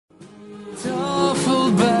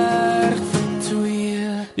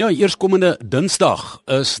Ja, eerskomende Dinsdag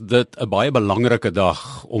is dit 'n baie belangrike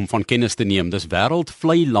dag om van kennis te neem. Dis Wêreld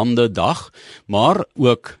Vleilandedag, maar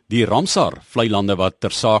ook die Ramsar Vleilande wat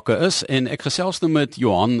ter sake is en ek gesels nou met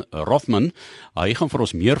Johan Rothmann. Hy gaan vir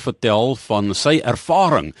ons meer vertel van sy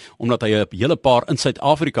ervaring omdat hy 'n hele paar in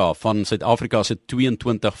Suid-Afrika van Suid-Afrika se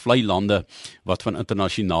 22 vleilande wat van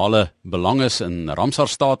internasionale belang is en Ramsar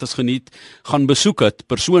status geniet, gaan besoek het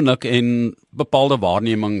persoonlik en bepaalde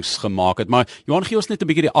waarnemings gemaak het. Maar Johan, gee ons net 'n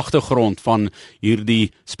bietjie die agtergrond van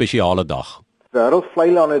hierdie spesiale dag. Wêreld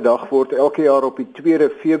Vleilandedag word elke jaar op die 2de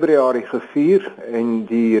Februarie gevier en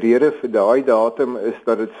die rede vir daai datum is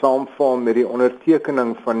dat dit saamval met die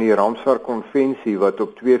ondertekening van die Ramsar Konvensie wat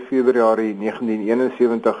op 2 Februarie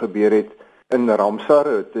 1971 gebeur het in Ramsar,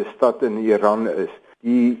 'n stad in Iran is.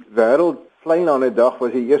 Die Wêreld Vleilandedag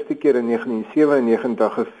was die eerste keer in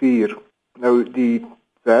 1997 gevier. Nou die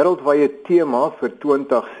wêreldwye tema vir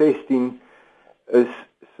 2016 is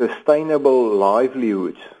Sustainable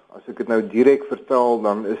Livelihoods. As ek dit nou direk vertaal,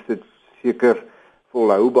 dan is dit seker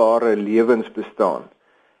volhoubare lewensbestaan.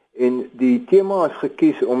 En die tema is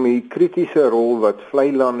gekies om die kritiese rol wat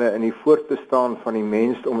vleilande in die voortbestaan van die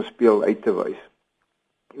mensdom speel uit te wys.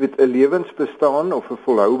 Jy weet, 'n lewensbestaan of 'n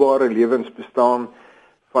volhoubare lewensbestaan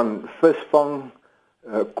van visvang,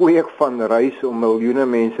 kweek van Reis om miljoene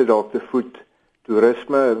mense dalk te voed,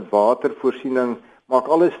 toerisme, watervoorsiening, maak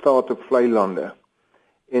alles staat op vleilande.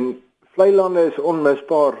 En vleilande is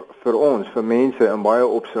onmisbaar vir ons, vir mense in baie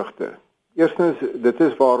opsigte. Eerstens, dit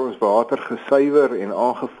is waar ons water gesuiwer en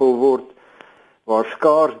aangevul word, waar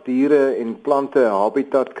skaars diere en plante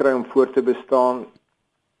habitat kry om voort te bestaan,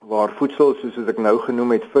 waar voedsel, soos ek nou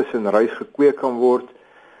genoem het, vis en rys gekweek kan word.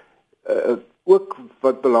 Ook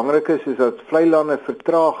wat belangrik is dat vleilande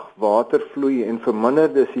vertraag watervloei en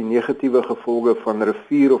verminder dus die negatiewe gevolge van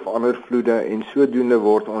rivier of ander vloede en sodoende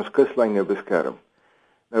word ons kuslyne beskerm.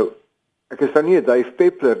 Nou, ek is dan nie 'n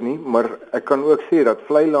duifpeppler nie, maar ek kan ook sê dat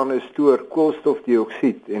vleilande stoor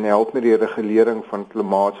koolstofdioksied en help met die regulering van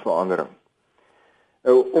klimaatsverandering.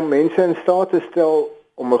 Nou, om mense in staat te stel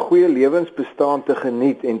om 'n goeie lewensbestaan te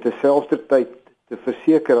geniet en terselfdertyd te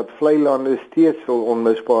verseker dat vleilande steeds 'n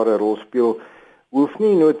onmisbare rol speel, hoef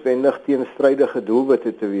nie noodwendig teenstrydige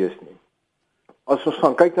doelwitte te wees nie. As ons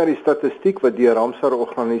gaan kyk na die statistiek wat die Ramsar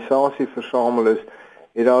organisasie versamel is,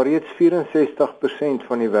 het daar reeds 64%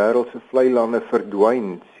 van die wêreld se vleilande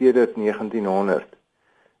verdwyn sedert 1900.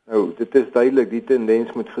 Nou, dit is duidelik die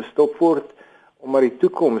tendens moet gestop word omdat die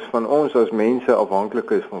toekoms van ons as mense afhanklik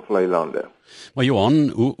is van vleilande. Maar Johan,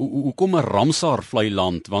 hoe kom 'n Ramsar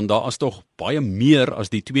vleiland, want daar is tog baie meer as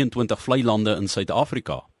die 22 vleilande in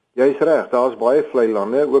Suid-Afrika? Jy's reg, daar's baie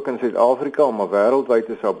vleilande, ook in Suid-Afrika, maar wêreldwyd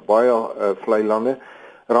is daar baie vleilande.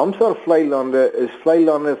 Ramsar vleilande is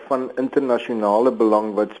vleilande van internasionale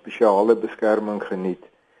belang wat spesiale beskerming geniet.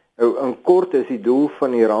 Nou, in kort is die doel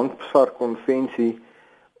van die Ramsar Konvensie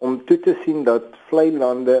om toe te sien dat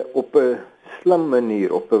vleilande op 'n slim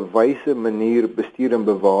manier, op 'n wyse manier bestuur en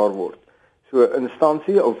bewaar word. So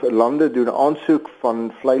instansie of lande doen aansoek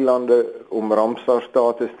van vleilande om Ramsar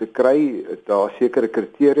status te kry, daar sekere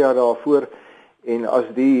kriteria daarvoor, en as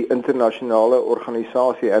die internasionale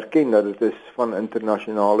organisasie erken dat dit is van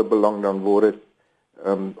internasionale belang, dan word dit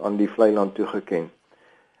aan die vleiland toegeken.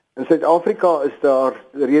 In Suid-Afrika is daar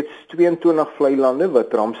reeds 22 vleilande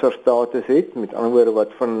wat Ramsar status het, met ander woorde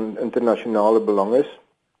wat van internasionale belang is.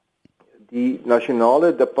 Die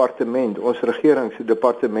nasionale departement, ons regering se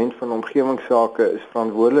departement van omgewingsake is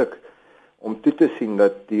verantwoordelik om toe te sien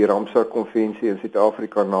dat die Ramsar Konvensie in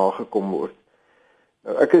Suid-Afrika nagekom word.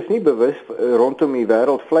 Nou, ek is nie bewus rondom die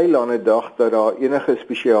Wêreld Vleilandedag dat daar enige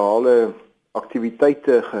spesiale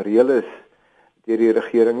aktiwiteite gereël is deur die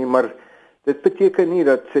regering nie, maar dit beteken nie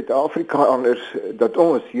dat dat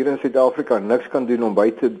ons hier in Suid-Afrika niks kan doen om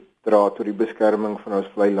by te dra tot die beskerming van ons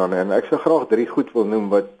vleilande. En ek sou graag 3 goed wil noem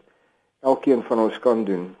wat elkeen van ons kan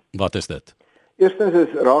doen. Wat is dit? Eerstens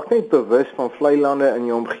is raak net bewus van vleilande in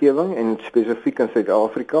jou omgewing en spesifiek in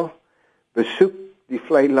Suid-Afrika. Besoek die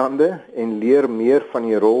vleilande en leer meer van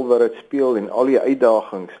die rol wat dit speel en al die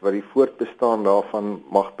uitdagings wat die voortbestaan daarvan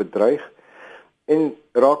mag bedreig. En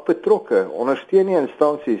raak betrokke, ondersteun die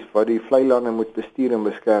instansies wat die vleilande moet bestuur en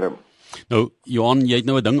beskerm. Nou, Johan, jy het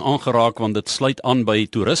nou 'n ding aangeraak want dit sluit aan by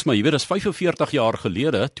toerisme. Jy weet, dis 45 jaar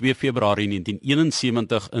gelede, 2 Februarie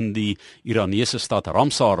 1971 in die Iranese stad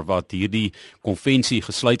Ramsar wat hierdie konvensie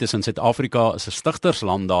gesluit is in Suid-Afrika, is 'n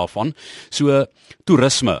stigtersland daarvan. So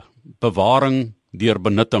toerisme, bewaring deur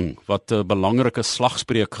benutting wat 'n belangrike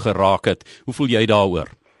slagspreuk geraak het. Hoe voel jy daaroor?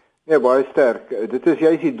 Ja, baie sterk. Dit is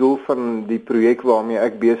juist die doel van die projek waarmee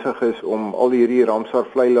ek besig is om al hierdie Ramsar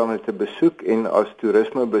vleilande te besoek en as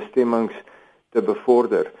toerismebestemmings te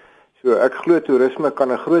bevorder. So ek glo toerisme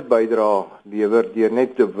kan 'n groot bydrae lewer deur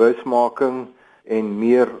net bewusmaking en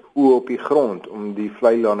meer oë op die grond om die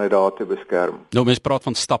vleilande daar te beskerm. Nou mens praat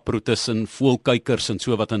van staproetes en voëlkykers en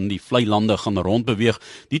so wat in die vleilande gaan rondbeweeg.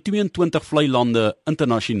 Die 22 vleilande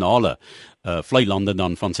internasionale vleilande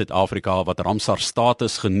dan van Suid-Afrika wat Ramsar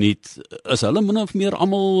status geniet, is hulle min of meer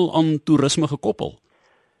almal aan toerisme gekoppel?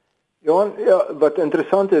 Ja, wat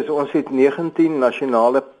interessant is, ons het 19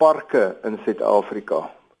 nasionale parke in Suid-Afrika.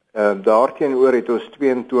 Daarteenoor het ons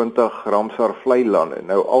 22 Ramsar vleilande.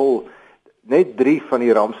 Nou net 3 van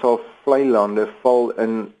die Ramsar vleilande val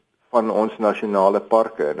in van ons nasionale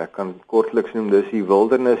parke. En ek kan kortliks noem, dis die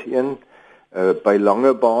Wildernis een, by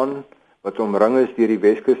Langebaan, wat omring is deur die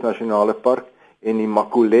Weskus Nasionale Park, en die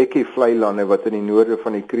Makuleke vleilande wat in die noorde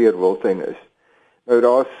van die Kruger Wildtuin is. Nou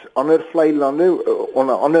daar's ander vleilande,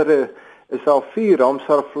 onder andere is daar 4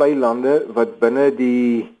 Ramsar vleilande wat binne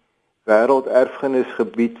die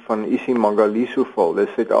wêrelderfenisgebied van isiMangaliso val. Dis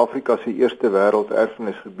Suid-Afrika se eerste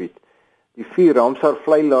wêrelderfenisgebied. Die 4 Ramsar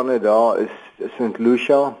vleilande daar is St.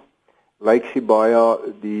 Lucia, Lake Sibaya,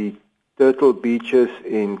 die Turtle Beaches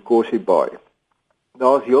en Kosi Bay.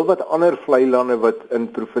 Daar's heelwat ander vleilande wat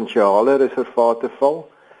in provinsiale reservate val.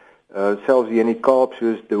 Selfs hier in die Kaap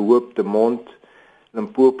soos De Hoop, De Mont,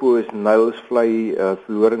 Limpopo is Nylsvlei,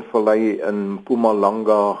 Florenvallei in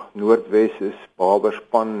Mpumalanga, Noordwes is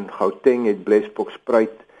Barberspan, Gauteng het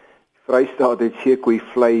Blesbokspruit, Vrystaat het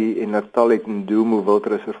Sekoevlei en Natal het Ndumo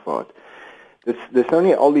Wildreservaat. Dis nou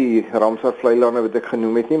nie al die Ramsar vleilande wat ek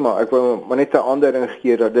genoem het nie, maar ek wil maar net 'n ander ding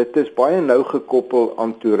gee dat dit is baie nou gekoppel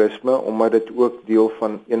aan toerisme omdat dit ook deel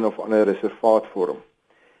van een of ander reservaat vorm.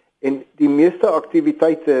 En die meeste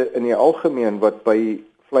aktiwiteite in die algemeen wat by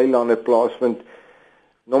vleilande plaasvind,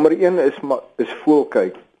 nommer 1 is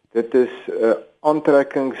voëlkyk. Dit is 'n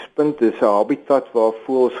aantrekkingspunt, dis 'n habitat waar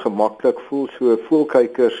voëls gemaklik voel. So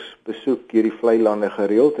voëlkykers besoek hierdie vleilande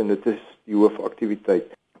gereeld en dit is die hoofaktiwiteit.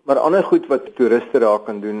 Maar ander goed wat toeriste daar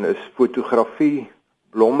kan doen is fotografie,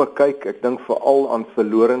 blomme kyk. Ek dink veral aan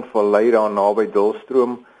Verloren Vallei daar naby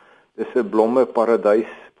Dullstroom. Dis 'n blommeparadys,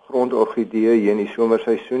 grondorgidee hier in die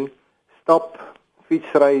somerseisoen. Stap,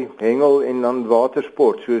 fietsry, hengel en dan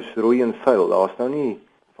watersport soos roei en seil. Daar's nou nie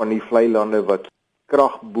van die vleilande wat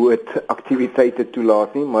kragboot aktiwiteite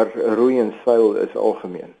toelaat nie, maar roei en seil is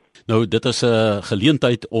algemeen. Nou dit is 'n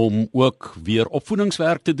geleentheid om ook weer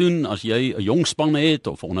opvoedingswerk te doen as jy 'n jong span het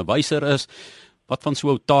of 'n onderwyser is. Wat van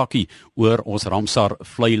so 'n taakie oor ons Ramsar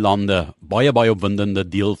vleilande, baie opwindende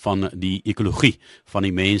deel van die ekologie van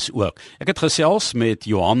die mens ook. Ek het gesels met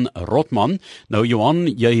Johan Rothmann. Nou Johan,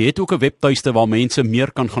 jy het ook 'n webtuiste waar mense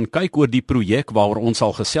meer kan gaan kyk oor die projek waaroor ons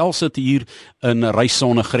al gesels het hier in Reis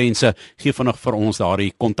sonder grense. Gee vinnig vir ons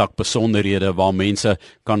daardie kontakbesonderhede waar mense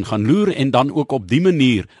kan gaan loer en dan ook op die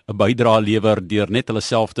manier 'n bydrae lewer deur net hulle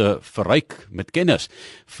self te verryk met kennis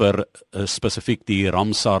vir spesifiek die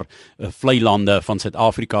Ramsar vleilande van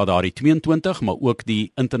Suid-Afrika daardie 22, maar ook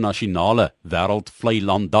die internasionale Wêreld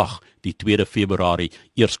Vleilandedag die 2 Februarie,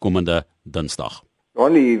 eerskomende Dinsdag.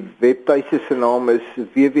 Dan die webtuiste se naam is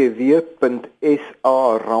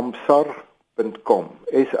www.saramsar.com.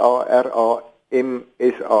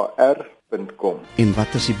 SARAMSAR.com. En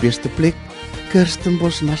wat is die beste plek?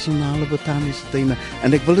 Kirstenbosch Nasionale Botaniese Tuine.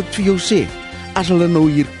 En ek wil dit vir jou sê, as hulle nou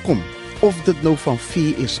hier kom, of dit nou van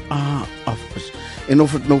VSA af is, en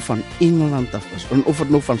of dit nou van Engeland af is, en of dit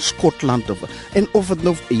nou van Skotland af is, en of dit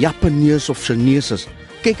nou Japanees of Chinees is.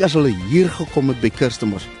 Kyk, as hulle hier gekom het by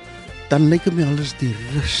Kirstenbosch, dan lyk dit my alles die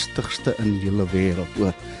rustigste in die hele wêreld,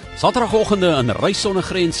 hoor. Saterdagoggende in Reis sonder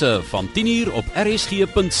grense van 10:00 op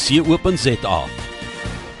rsg.co.za.